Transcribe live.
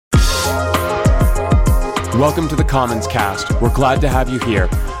Welcome to the Commons Cast. We're glad to have you here.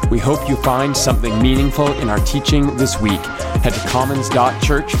 We hope you find something meaningful in our teaching this week. Head to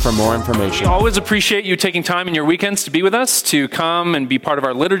commons.church for more information. We always appreciate you taking time in your weekends to be with us, to come and be part of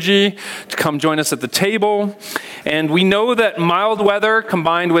our liturgy, to come join us at the table. And we know that mild weather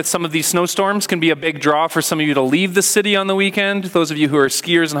combined with some of these snowstorms can be a big draw for some of you to leave the city on the weekend, those of you who are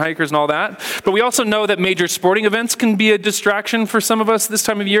skiers and hikers and all that. But we also know that major sporting events can be a distraction for some of us this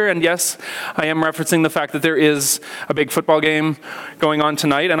time of year. And yes, I am referencing the fact that there is a big football game going on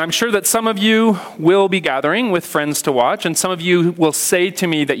tonight. And I'm sure that some of you will be gathering with friends to watch, and some of you will say to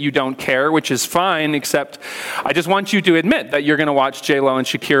me that you don't care, which is fine, except I just want you to admit that you're going to watch J-Lo and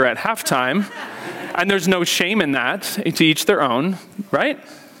Shakira at halftime, and there's no shame in that, to each their own, right?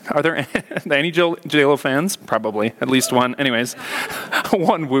 Are there any J-Lo fans? Probably, at least one. Anyways,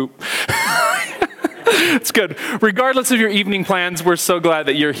 one whoop. It's good. Regardless of your evening plans, we're so glad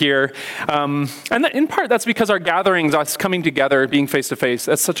that you're here. And in part, that's because our gatherings, us coming together, being face-to-face,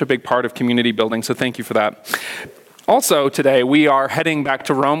 that's such a big part of community building, so thank you for that. Also today, we are heading back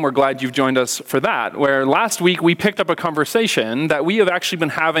to Rome. We're glad you've joined us for that, where last week we picked up a conversation that we have actually been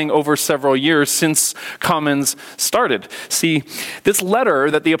having over several years since Commons started. See, this letter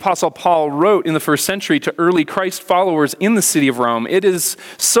that the Apostle Paul wrote in the first century to early Christ followers in the city of Rome, it is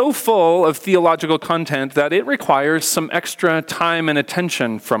so full of theological content that it requires some extra time and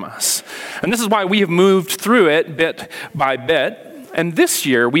attention from us. And this is why we have moved through it bit by bit. And this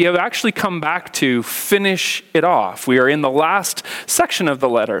year, we have actually come back to finish it off. We are in the last section of the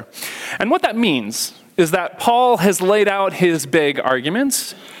letter. And what that means is that Paul has laid out his big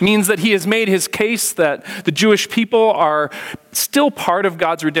arguments, means that he has made his case that the Jewish people are still part of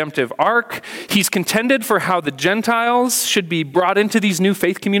God's redemptive arc. He's contended for how the Gentiles should be brought into these new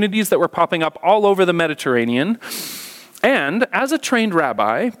faith communities that were popping up all over the Mediterranean. And as a trained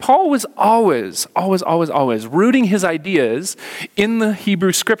rabbi, Paul was always rooting his ideas in the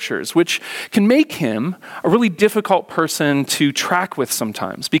Hebrew scriptures, which can make him a really difficult person to track with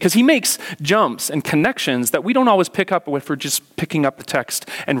sometimes, because he makes jumps and connections that we don't always pick up if we're just picking up the text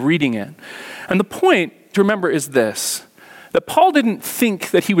and reading it. And the point to remember is this, that Paul didn't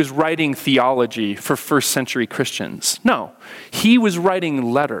think that he was writing theology for first century Christians. No, he was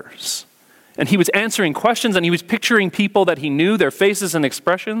writing letters. And he was answering questions, and he was picturing people that he knew, their faces and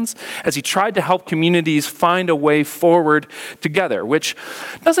expressions, as he tried to help communities find a way forward together, which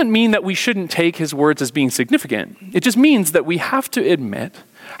doesn't mean that we shouldn't take his words as being significant. It just means that we have to admit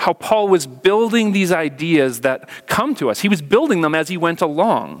how Paul was building these ideas that come to us. He was building them as he went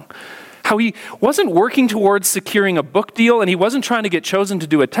along. How he wasn't working towards securing a book deal, and he wasn't trying to get chosen to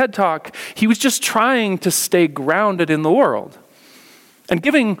do a TED Talk. He was just trying to stay grounded in the world. And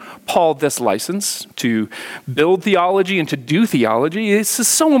giving Paul this license to build theology and to do theology is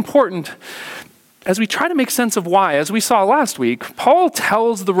so important as we try to make sense of why. As we saw last week, Paul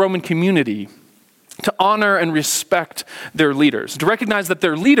tells the Roman community to honor and respect their leaders, to recognize that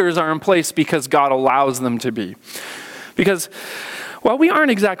their leaders are in place because God allows them to be. Because, well, we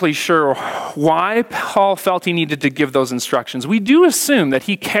aren't exactly sure why Paul felt he needed to give those instructions. We do assume that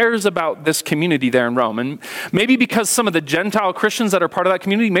he cares about this community there in Rome. And maybe because some of the Gentile Christians that are part of that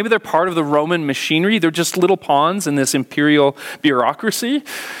community, maybe they're part of the Roman machinery. They're just little pawns in this imperial bureaucracy.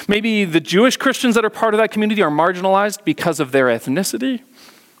 Maybe the Jewish Christians that are part of that community are marginalized because of their ethnicity.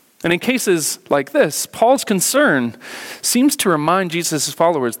 And in cases like this, Paul's concern seems to remind Jesus'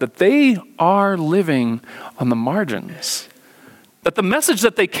 followers that they are living on the margins. That the message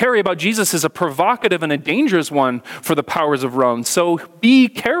that they carry about Jesus is a provocative and a dangerous one for the powers of Rome. So be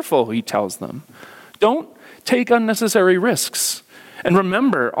careful, he tells them. Don't take unnecessary risks. And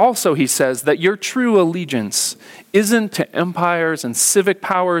remember also, he says, that your true allegiance isn't to empires and civic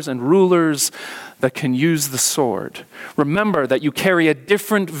powers and rulers that can use the sword. Remember that you carry a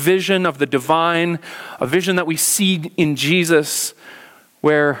different vision of the divine, a vision that we see in Jesus,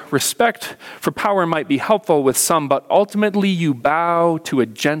 where respect for power might be helpful with some, but ultimately you bow to a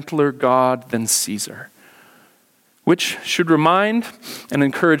gentler God than Caesar. Which should remind and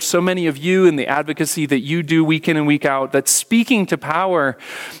encourage so many of you in the advocacy that you do week in and week out, that speaking to power,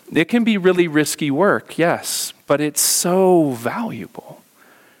 it can be really risky work, yes, but it's so valuable.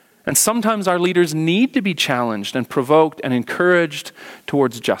 And sometimes our leaders need to be challenged and provoked and encouraged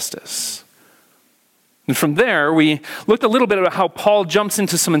towards justice. And from there, we looked a little bit about how Paul jumps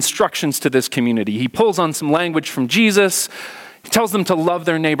into some instructions to this community. He pulls on some language from Jesus. He tells them to love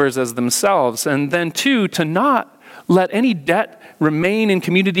their neighbors as themselves. And then, two, to not let any debt remain in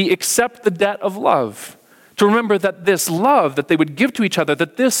community except the debt of love. To remember that this love that they would give to each other,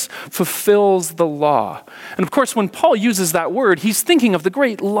 that this fulfills the law. And of course, when Paul uses that word, he's thinking of the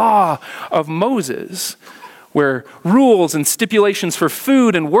great law of Moses. where rules and stipulations for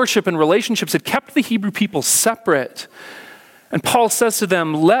food and worship and relationships had kept the Hebrew people separate. And Paul says to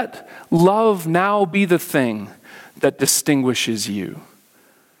them, let love now be the thing that distinguishes you.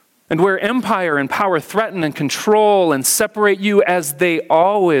 And where empire and power threaten and control and separate you as they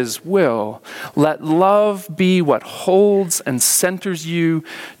always will, let love be what holds and centers you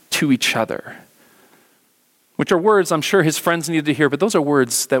to each other. Which are words I'm sure his friends needed to hear, but those are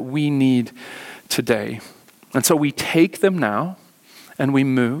words that we need today. And so we take them now and we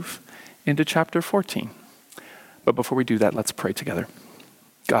move into chapter 14. But before we do that, let's pray together.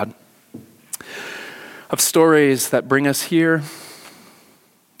 God, of stories that bring us here,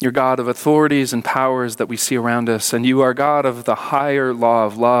 you're God of authorities and powers that we see around us, and you are God of the higher law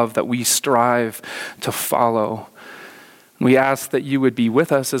of love that we strive to follow. We ask that you would be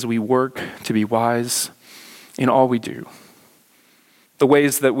with us as we work to be wise in all we do. The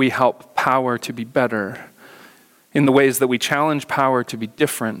ways that we help power to be better, in the ways that we challenge power to be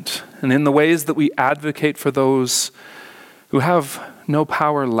different, and in the ways that we advocate for those who have no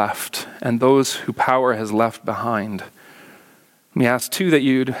power left and those who power has left behind. We ask, too, that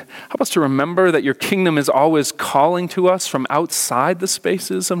you'd help us to remember that your kingdom is always calling to us from outside the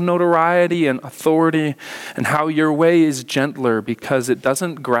spaces of notoriety and authority, and how your way is gentler because it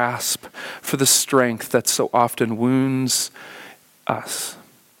doesn't grasp for the strength that so often wounds us.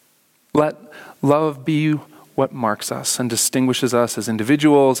 Let love be what marks us and distinguishes us as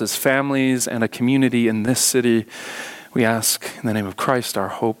individuals, as families, and a community in this city. We ask in the name of Christ, our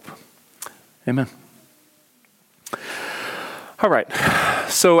hope. Amen. All right,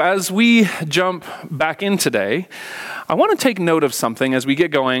 so as we jump back in today, I want to take note of something as we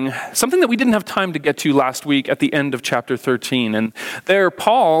get going, something that we didn't have time to get to last week at the end of chapter 13. And there,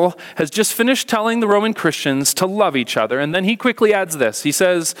 Paul has just finished telling the Roman Christians to love each other, and then he quickly adds this. He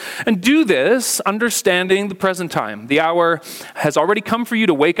says, and do this, understanding the present time. The hour has already come for you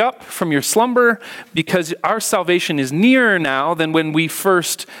to wake up from your slumber, because our salvation is nearer now than when we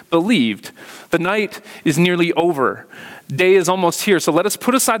first believed. The night is nearly over. Day is almost here, so let us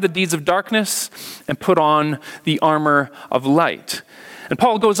put aside the deeds of darkness and put on the armor of light. And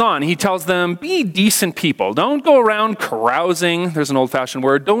Paul goes on, he tells them, be decent people. Don't go around carousing, there's an old-fashioned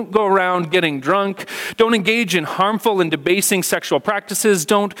word. Don't go around getting drunk. Don't engage in harmful and debasing sexual practices.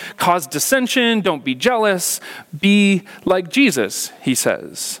 Don't cause dissension. Don't be jealous. Be like Jesus, he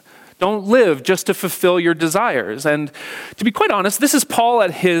says. Don't live just to fulfill your desires. And to be quite honest, this is Paul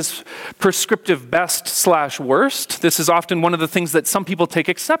at his prescriptive best/worst. This is often one of the things that some people take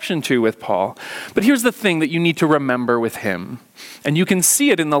exception to with Paul. But here's the thing that you need to remember with him. And you can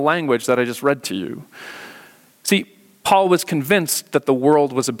see it in the language that I just read to you. See, Paul was convinced that the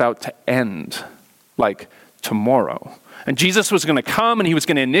world was about to end, like tomorrow. And Jesus was going to come and he was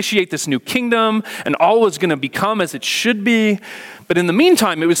going to initiate this new kingdom and all was going to become as it should be. But in the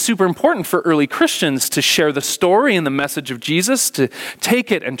meantime, it was super important for early Christians to share the story and the message of Jesus, to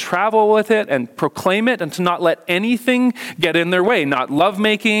take it and travel with it and proclaim it, and to not let anything get in their way, not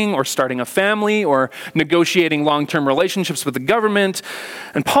lovemaking or starting a family or negotiating long-term relationships with the government.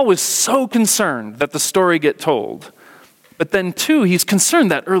 And Paul was so concerned that the story get told. But then, too, he's concerned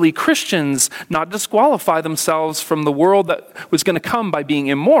that early Christians not disqualify themselves from the world that was going to come by being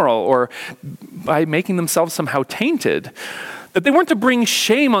immoral or by making themselves somehow tainted. That they weren't to bring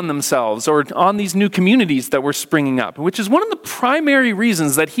shame on themselves or on these new communities that were springing up, which is one of the primary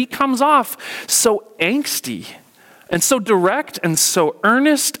reasons that he comes off so angsty and so direct and so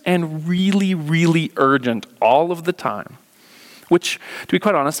earnest and really, really urgent all of the time. Which, to be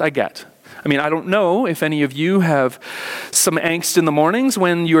quite honest, I get. I mean, I don't know if any of you have some angst in the mornings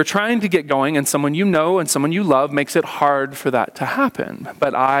when you are trying to get going and someone you know and someone you love makes it hard for that to happen.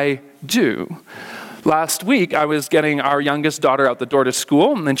 But I do. Last week, I was getting our youngest daughter out the door to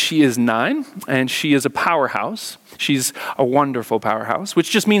school, and she is 9, and she is a powerhouse. She's a wonderful powerhouse, which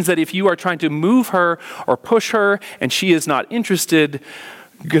just means that if you are trying to move her or push her and she is not interested,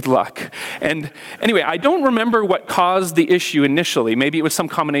 good luck. And anyway, I don't remember what caused the issue initially. Maybe it was some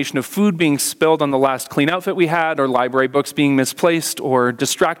combination of food being spilled on the last clean outfit we had, or library books being misplaced, or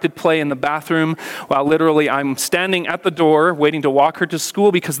distracted play in the bathroom, while literally I'm standing at the door waiting to walk her to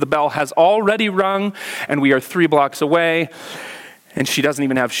school because the bell has already rung and we are 3 blocks away and she doesn't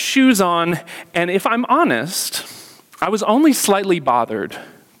even have shoes on. And if I'm honest, I was only slightly bothered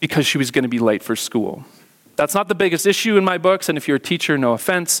because she was going to be late for school. That's not the biggest issue in my books, and if you're a teacher, no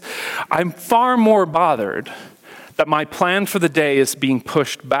offense. I'm far more bothered that my plan for the day is being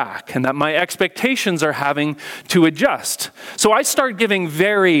pushed back and that my expectations are having to adjust. So I start giving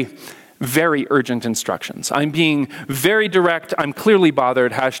very, very urgent instructions. I'm being very direct. I'm clearly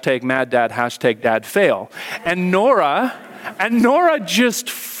bothered. #mad dad, #dad fail. And Nora just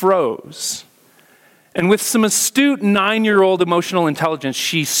froze. And with some astute 9-year-old emotional intelligence,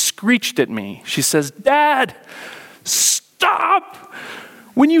 she screeched at me. She says, "Dad, stop!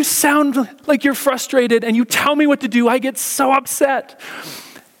 When you sound like you're frustrated and you tell me what to do, I get so upset."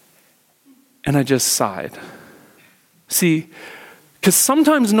 And I just sighed. See, because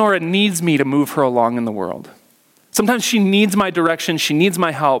sometimes Nora needs me to move her along in the world. Sometimes she needs my direction, she needs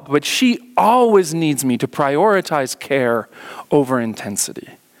my help, but she always needs me to prioritize care over intensity.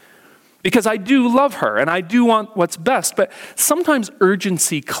 Because I do love her and I do want what's best, but sometimes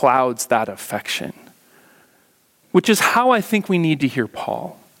urgency clouds that affection, which is how I think we need to hear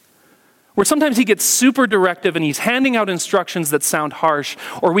Paul. Where sometimes he gets super directive and he's handing out instructions that sound harsh,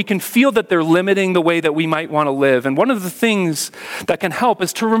 or we can feel that they're limiting the way that we might want to live. And one of the things that can help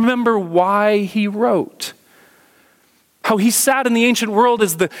is to remember why he wrote. How he sat in the ancient world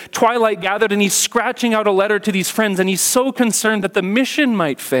as the twilight gathered and he's scratching out a letter to these friends, and he's so concerned that the mission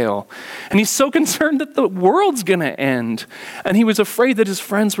might fail. And he's so concerned that the world's going to end. And he was afraid that his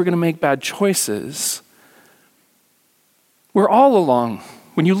friends were going to make bad choices. We're all along.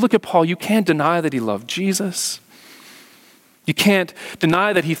 When you look at Paul, you can't deny that he loved Jesus. You can't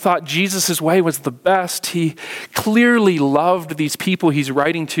deny that he thought Jesus' way was the best. He clearly loved these people he's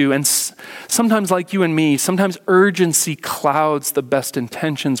writing to. And sometimes, like you and me, sometimes urgency clouds the best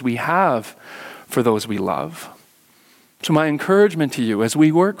intentions we have for those we love. So my encouragement to you as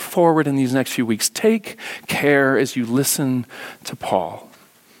we work forward in these next few weeks, take care as you listen to Paul.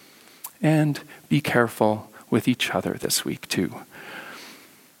 And be careful with each other this week too.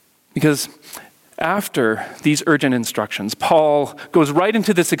 Because after these urgent instructions, Paul goes right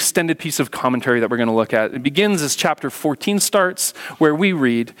into this extended piece of commentary that we're going to look at. It begins as chapter 14 starts, where we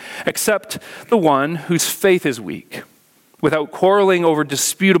read, "Except the one whose faith is weak, without quarreling over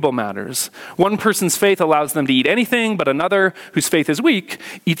disputable matters. One person's faith allows them to eat anything, but another, whose faith is weak,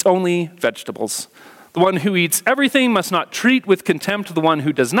 eats only vegetables. The one who eats everything must not treat with contempt the one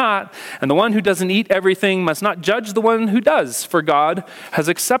who does not, and the one who doesn't eat everything must not judge the one who does, for God has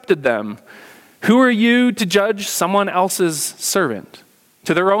accepted them. Who are you to judge someone else's servant?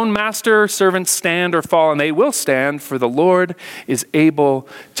 To their own master, servants stand or fall, and they will stand, for the Lord is able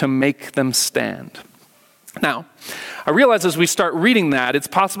to make them stand." Now, I realize as we start reading that, it's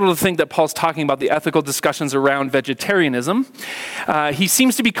possible to think that Paul's talking about the ethical discussions around vegetarianism. He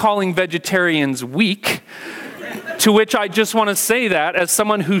seems to be calling vegetarians weak, to which I just want to say that as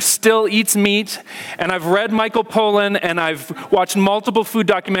someone who still eats meat, and I've read Michael Pollan, and I've watched multiple food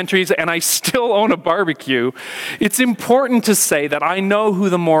documentaries, and I still own a barbecue, it's important to say that I know who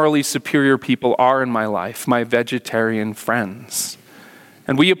the morally superior people are in my life, my vegetarian friends.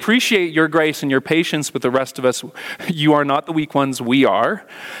 And we appreciate your grace and your patience with the rest of us. You are not the weak ones, we are.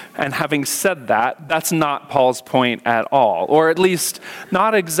 And having said that, that's not Paul's point at all, or at least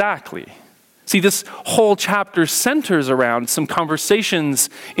not exactly. See, this whole chapter centers around some conversations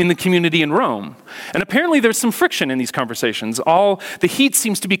in the community in Rome. And apparently there's some friction in these conversations. All the heat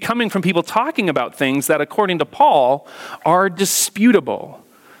seems to be coming from people talking about things that, according to Paul, are disputable.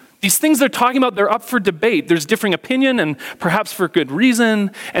 These things they're talking about, they're up for debate. There's differing opinion, and perhaps for good reason.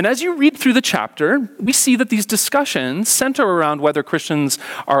 And as you read through the chapter, we see that these discussions center around whether Christians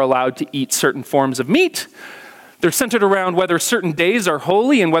are allowed to eat certain forms of meat. They're centered around whether certain days are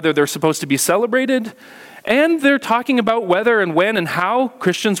holy and whether they're supposed to be celebrated. And they're talking about whether and when and how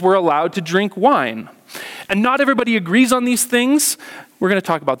Christians were allowed to drink wine. And not everybody agrees on these things. We're going to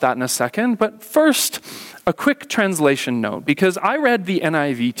talk about that in a second. But first, a quick translation note, because I read the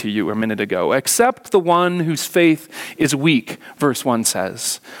NIV to you a minute ago. "Except the one whose faith is weak," verse 1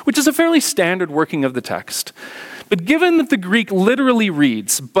 says, which is a fairly standard working of the text. But given that the Greek literally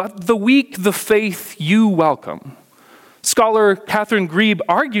reads, "But the weak, the faith you welcome," scholar Catherine Grebe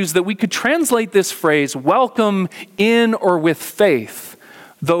argues that we could translate this phrase, "welcome in or with faith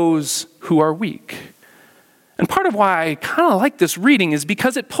those who are weak." And part of why I kind of like this reading is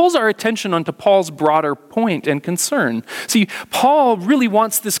because it pulls our attention onto Paul's broader point and concern. See, Paul really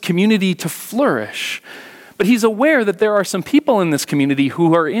wants this community to flourish, but he's aware that there are some people in this community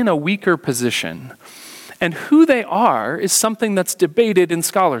who are in a weaker position. And who they are is something that's debated in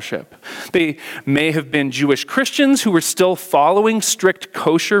scholarship. They may have been Jewish Christians who were still following strict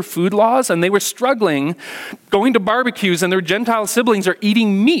kosher food laws, and they were struggling going to barbecues, and their Gentile siblings are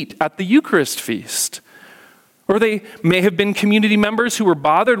eating meat at the Eucharist feast. Or they may have been community members who were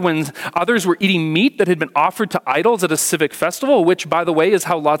bothered when others were eating meat that had been offered to idols at a civic festival, which, by the way, is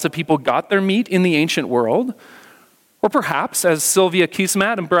how lots of people got their meat in the ancient world. Or perhaps, as Sylvia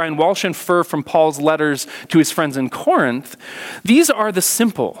Kiesmat and Brian Walsh infer from Paul's letters to his friends in Corinth, these are the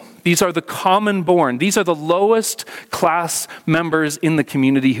simple, these are the common born, these are the lowest class members in the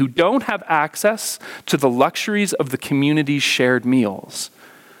community who don't have access to the luxuries of the community's shared meals.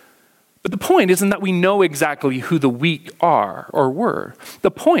 But the point isn't that we know exactly who the weak are or were. The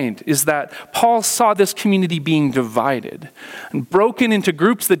point is that Paul saw this community being divided and broken into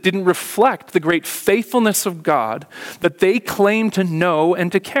groups that didn't reflect the great faithfulness of God that they claim to know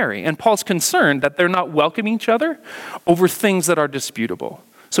and to carry. And Paul's concerned that they're not welcoming each other over things that are disputable.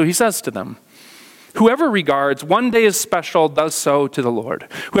 So he says to them, whoever regards one day as special does so to the Lord.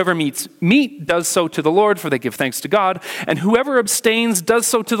 Whoever eats meat does so to the Lord, for they give thanks to God. And whoever abstains does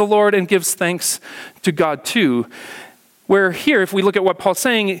so to the Lord and gives thanks to God too. Where here, if we look at what Paul's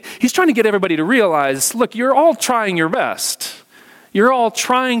saying, he's trying to get everybody to realize, look, you're all trying your best. You're all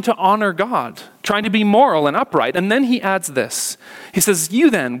trying to honor God, trying to be moral and upright. And then he adds this. He says, you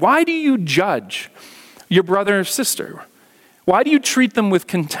then, why do you judge your brother or sister? Why do you treat them with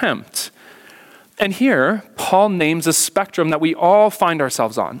contempt? And here, Paul names a spectrum that we all find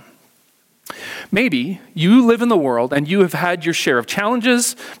ourselves on. Maybe you live in the world and you have had your share of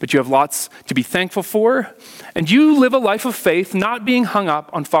challenges, but you have lots to be thankful for. And you live a life of faith, not being hung up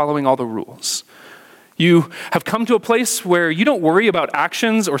on following all the rules. You have come to a place where you don't worry about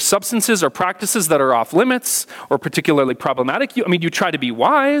actions or substances or practices that are off limits or particularly problematic. You try to be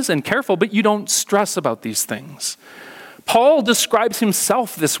wise and careful, but you don't stress about these things. Paul describes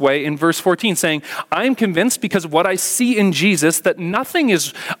himself this way in verse 14, saying, I am convinced because of what I see in Jesus that nothing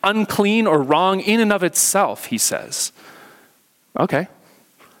is unclean or wrong in and of itself, he says. Okay.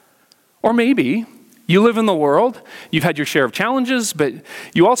 Or maybe you live in the world, you've had your share of challenges, but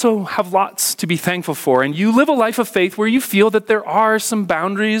you also have lots to be thankful for, and you live a life of faith where you feel that there are some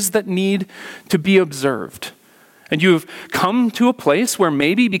boundaries that need to be observed. And you've come to a place where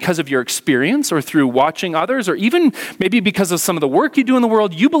maybe because of your experience or through watching others, or even maybe because of some of the work you do in the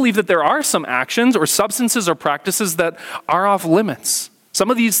world, you believe that there are some actions or substances or practices that are off limits.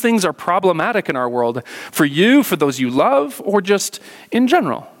 Some of these things are problematic in our world for you, for those you love, or just in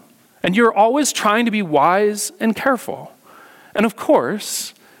general. And you're always trying to be wise and careful. And of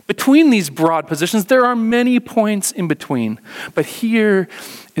course, between these broad positions, there are many points in between. But here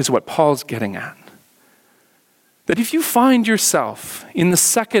is what Paul's getting at. That if you find yourself in the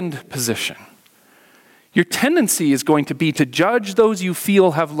second position, your tendency is going to be to judge those you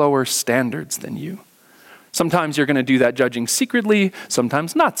feel have lower standards than you. Sometimes you're going to do that judging secretly,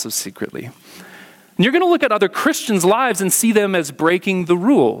 sometimes not so secretly. And you're going to look at other Christians' lives and see them as breaking the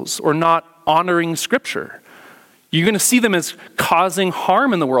rules or not honoring Scripture. You're going to see them as causing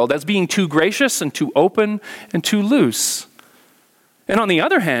harm in the world, as being too gracious and too open and too loose. And on the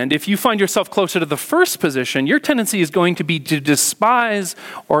other hand, if you find yourself closer to the first position, your tendency is going to be to despise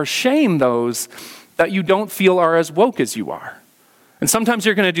or shame those that you don't feel are as woke as you are. And sometimes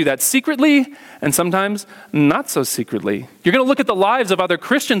you're going to do that secretly, and sometimes not so secretly. You're going to look at the lives of other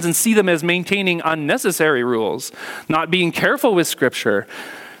Christians and see them as maintaining unnecessary rules, not being careful with Scripture.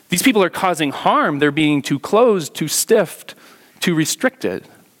 These people are causing harm. They're being too closed, too stiff, too restricted.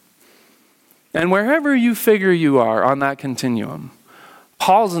 And wherever you figure you are on that continuum,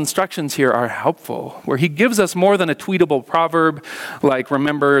 Paul's instructions here are helpful, where he gives us more than a tweetable proverb, like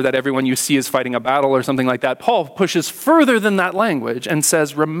remember that everyone you see is fighting a battle or something like that. Paul pushes further than that language and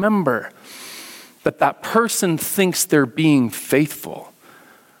says, remember that that person thinks they're being faithful.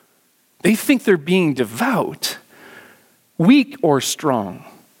 They think they're being devout. Weak or strong,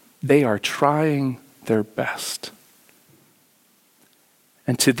 they are trying their best.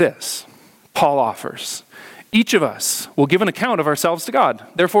 And to this, Paul offers, each of us will give an account of ourselves to God.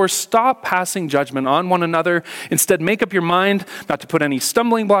 Therefore, stop passing judgment on one another. Instead, make up your mind not to put any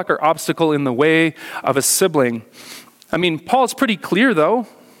stumbling block or obstacle in the way of a sibling. Paul's pretty clear, though.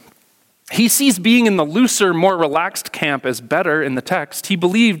 He sees being in the looser, more relaxed camp as better in the text. He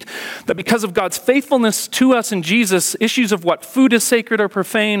believed that because of God's faithfulness to us in Jesus, issues of what food is sacred or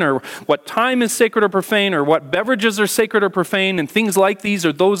profane, or what time is sacred or profane, or what beverages are sacred or profane, and things like these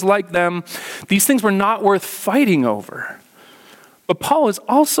or those like them, these things were not worth fighting over. But Paul is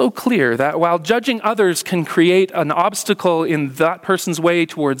also clear that while judging others can create an obstacle in that person's way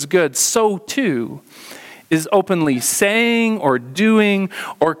towards good, so too is openly saying or doing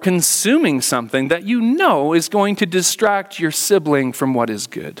or consuming something that you know is going to distract your sibling from what is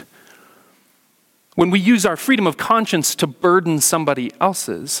good. When we use our freedom of conscience to burden somebody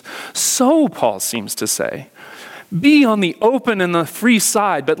else's, so Paul seems to say, be on the open and the free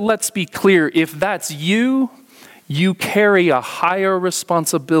side, but let's be clear, if that's you, you carry a higher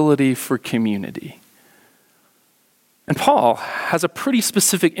responsibility for community. And Paul has a pretty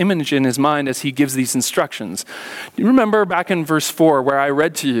specific image in his mind as he gives these instructions. Do you remember back in verse 4 where I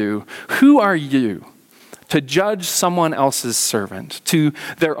read to you, who are you to judge someone else's servant? To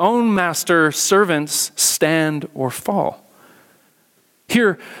their own master, servants stand or fall.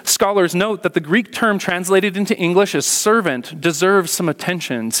 Here, scholars note that the Greek term translated into English as servant deserves some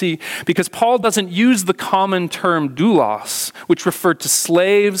attention. See, because Paul doesn't use the common term doulos, which referred to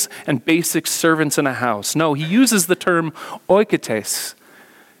slaves and basic servants in a house. No, he uses the term oikotes,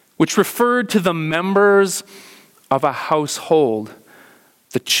 which referred to the members of a household,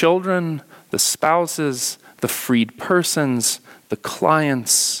 the children, the spouses, the freed persons, the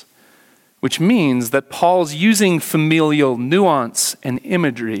clients, which means that Paul's using familial nuance and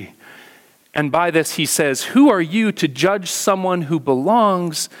imagery. And by this he says, who are you to judge someone who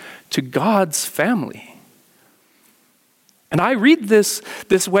belongs to God's family? And I read this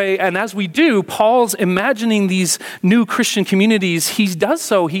way, and as we do, Paul's imagining these new Christian communities. He does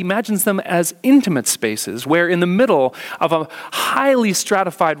so, he imagines them as intimate spaces, where in the middle of a highly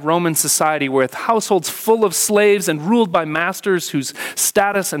stratified Roman society with households full of slaves and ruled by masters whose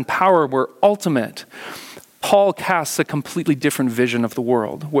status and power were ultimate, Paul casts a completely different vision of the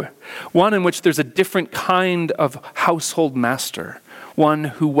world, one in which there's a different kind of household master, one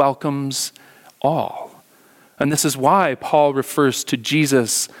who welcomes all. And this is why Paul refers to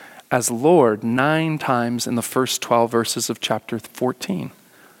Jesus as Lord 9 times in the first 12 verses of chapter 14,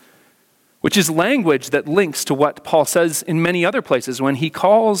 which is language that links to what Paul says in many other places when he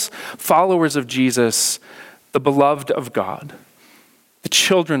calls followers of Jesus the beloved of God, the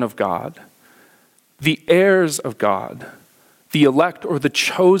children of God, the heirs of God, the elect or the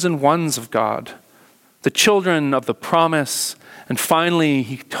chosen ones of God, the children of the promise, and finally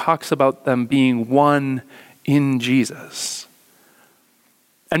he talks about them being one in Jesus.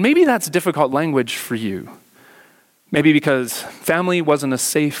 And maybe that's difficult language for you. Maybe because family wasn't a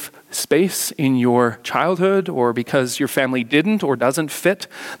safe space in your childhood, or because your family didn't or doesn't fit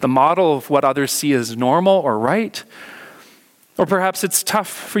the model of what others see as normal or right. Or perhaps it's tough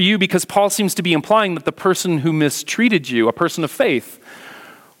for you because Paul seems to be implying that the person who mistreated you, a person of faith,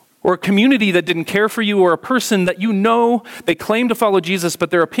 or a community that didn't care for you, or a person that you know they claim to follow Jesus, but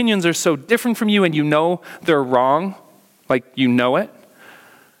their opinions are so different from you and you know they're wrong, like you know it.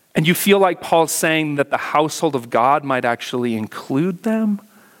 And you feel like Paul's saying that the household of God might actually include them.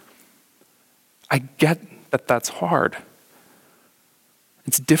 I get that that's hard.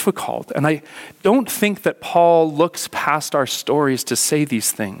 It's difficult. And I don't think that Paul looks past our stories to say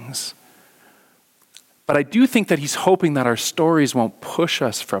these things. But I do think that he's hoping that our stories won't push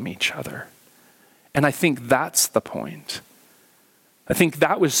us from each other. And I think that's the point. I think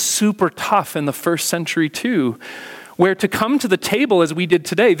that was super tough in the first century too, where to come to the table as we did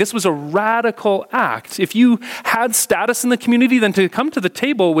today, this was a radical act. If you had status in the community, then to come to the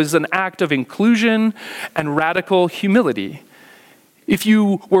table was an act of inclusion and radical humility. If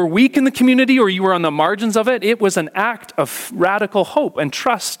you were weak in the community or you were on the margins of it, it was an act of radical hope and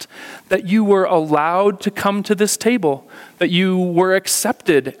trust that you were allowed to come to this table, that you were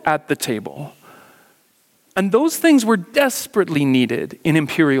accepted at the table. And those things were desperately needed in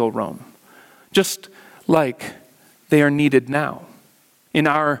imperial Rome, just like they are needed now. In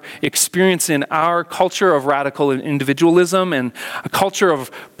our experience, in our culture of radical individualism and a culture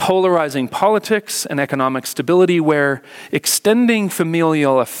of polarizing politics and economic stability, where extending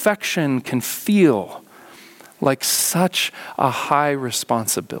familial affection can feel like such a high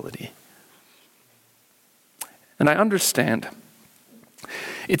responsibility. And I understand.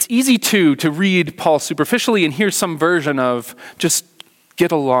 It's easy to read Paul superficially and hear some version of just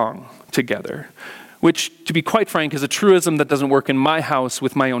get along together, which, to be quite frank, is a truism that doesn't work in my house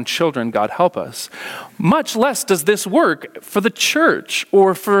with my own children, God help us. Much less does this work for the church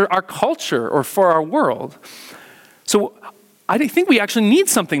or for our culture or for our world. So I think we actually need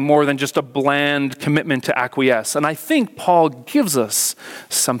something more than just a bland commitment to acquiesce. And I think Paul gives us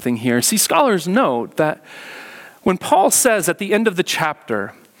something here. See, scholars note that when Paul says at the end of the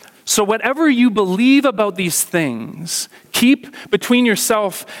chapter, so whatever you believe about these things, keep between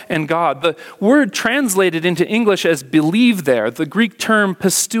yourself and God. The word translated into English as believe there, the Greek term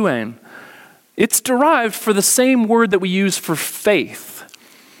pisteuein, it's derived from the same word that we use for faith.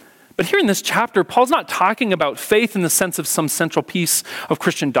 But here in this chapter, Paul's not talking about faith in the sense of some central piece of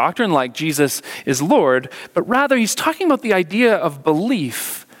Christian doctrine like Jesus is Lord, but rather he's talking about the idea of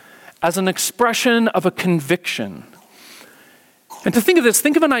belief as an expression of a conviction. And to think of this,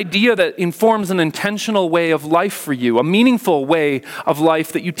 think of an idea that informs an intentional way of life for you, a meaningful way of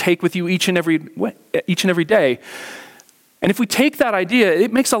life that you take with you each and every day. And if we take that idea,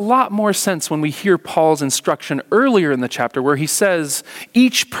 it makes a lot more sense when we hear Paul's instruction earlier in the chapter where he says,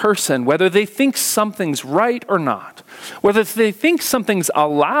 each person, whether they think something's right or not, whether they think something's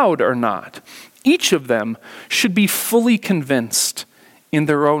allowed or not, each of them should be fully convinced in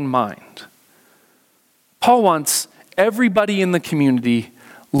their own mind. Paul wants everybody in the community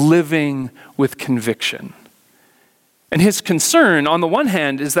living with conviction. And his concern, on the one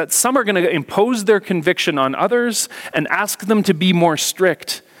hand, is that some are going to impose their conviction on others and ask them to be more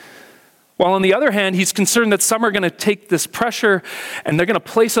strict. While on the other hand, he's concerned that some are going to take this pressure and they're going to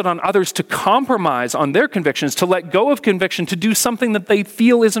place it on others to compromise on their convictions, to let go of conviction, to do something that they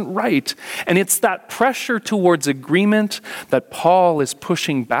feel isn't right. And it's that pressure towards agreement that Paul is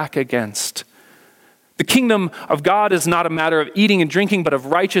pushing back against. The kingdom of God is not a matter of eating and drinking, but of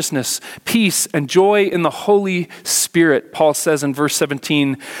righteousness, peace, and joy in the Holy Spirit, Paul says in verse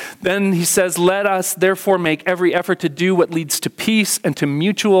 17. Then he says, let us therefore make every effort to do what leads to peace and to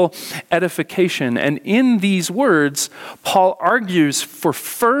mutual edification. And in these words, Paul argues for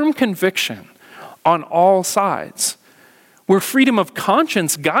firm conviction on all sides, where freedom of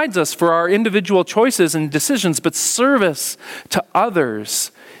conscience guides us for our individual choices and decisions, but service to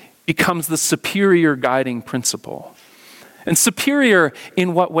others becomes the superior guiding principle. And superior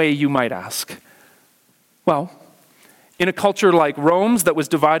in what way, you might ask? Well, in a culture like Rome's that was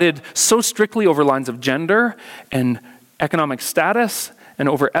divided so strictly over lines of gender and economic status and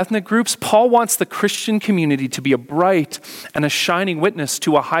over ethnic groups, Paul wants the Christian community to be a bright and a shining witness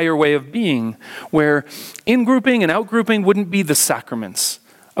to a higher way of being, where in-grouping and out-grouping wouldn't be the sacraments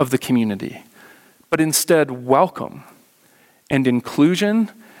of the community, but instead welcome and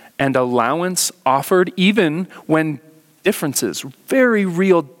inclusion and allowance offered even when differences, very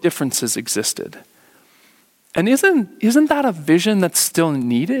real differences existed. And isn't that a vision that's still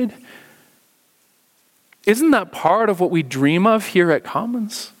needed? Isn't that part of what we dream of here at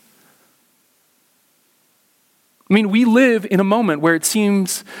Commons? I mean, we live in a moment where it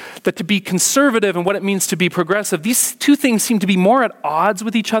seems that to be conservative and what it means to be progressive, these two things seem to be more at odds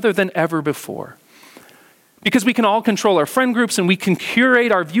with each other than ever before. Because we can all control our friend groups and we can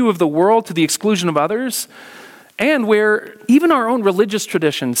curate our view of the world to the exclusion of others, and where even our own religious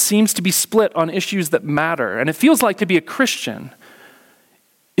tradition seems to be split on issues that matter. And it feels like to be a Christian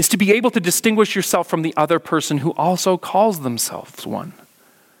is to be able to distinguish yourself from the other person who also calls themselves one.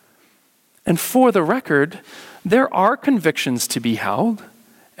 And for the record, there are convictions to be held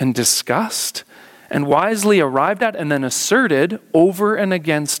and discussed and wisely arrived at and then asserted over and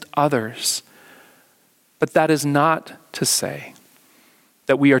against others. But that is not to say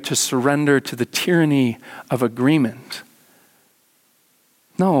that we are to surrender to the tyranny of agreement.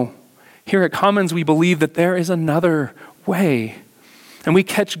 No, here at Commons we believe that there is another way. And we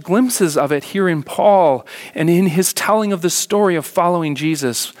catch glimpses of it here in Paul and in his telling of the story of following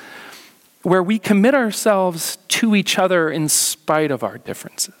Jesus, where we commit ourselves to each other in spite of our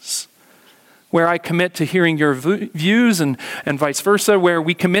differences. Where I commit to hearing your views and vice versa, where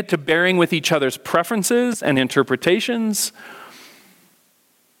we commit to bearing with each other's preferences and interpretations,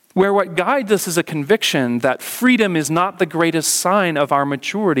 where what guides us is a conviction that freedom is not the greatest sign of our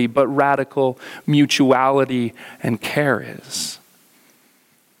maturity, but radical mutuality and care is.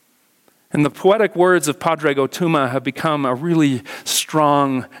 And the poetic words of Padre Gotuma have become a really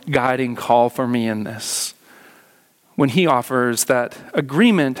strong guiding call for me in this, when he offers that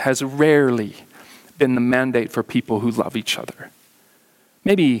agreement has rarely been the mandate for people who love each other.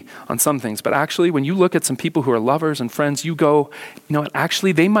 Maybe on some things, but actually when you look at some people who are lovers and friends, you go,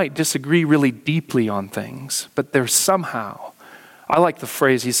 actually they might disagree really deeply on things, but they're somehow, I like the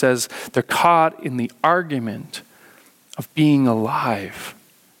phrase, he says, they're caught in the argument of being alive,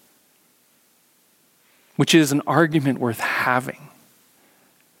 which is an argument worth having.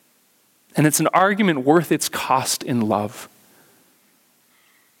 And it's an argument worth its cost in love.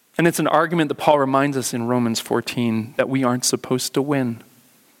 And it's an argument that Paul reminds us in Romans 14 that we aren't supposed to win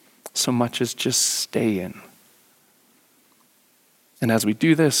so much as just stay in. And as we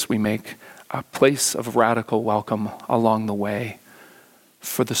do this, we make a place of radical welcome along the way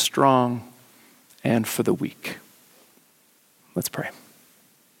for the strong and for the weak. Let's pray.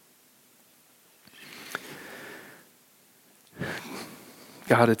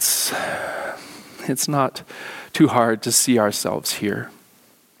 God, it's not too hard to see ourselves here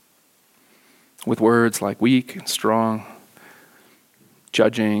with words like weak and strong,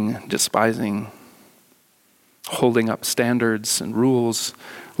 judging, despising, holding up standards and rules,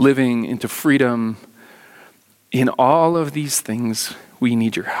 living into freedom. In all of these things, we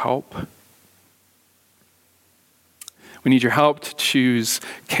need your help. We need your help to choose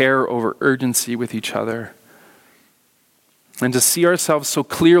care over urgency with each other. And to see ourselves so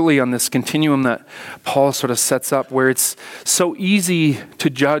clearly on this continuum that Paul sort of sets up, where it's so easy to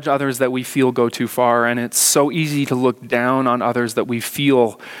judge others that we feel go too far, and it's so easy to look down on others that we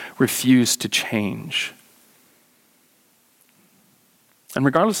feel refuse to change. And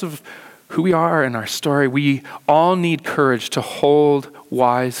regardless of who we are in our story, we all need courage to hold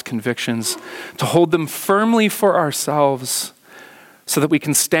wise convictions, to hold them firmly for ourselves, so that we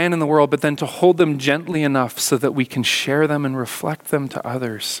can stand in the world, but then to hold them gently enough so that we can share them and reflect them to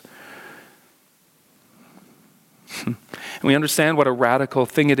others. And we understand what a radical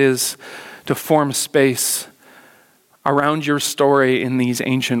thing it is to form space around your story in these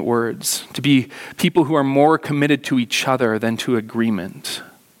ancient words, to be people who are more committed to each other than to agreement,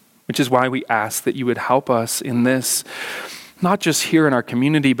 which is why we ask that you would help us in this, not just here in our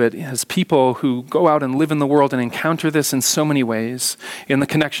community, but as people who go out and live in the world and encounter this in so many ways, in the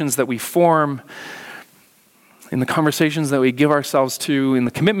connections that we form, in the conversations that we give ourselves to, in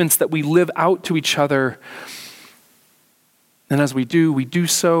the commitments that we live out to each other. And as we do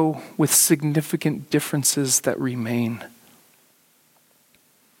so with significant differences that remain.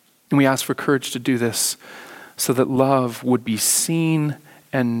 And we ask for courage to do this so that love would be seen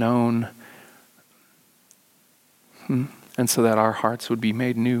and known, and so that our hearts would be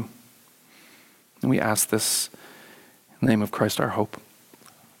made new. And we ask this in the name of Christ our hope.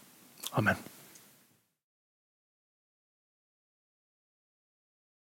 Amen.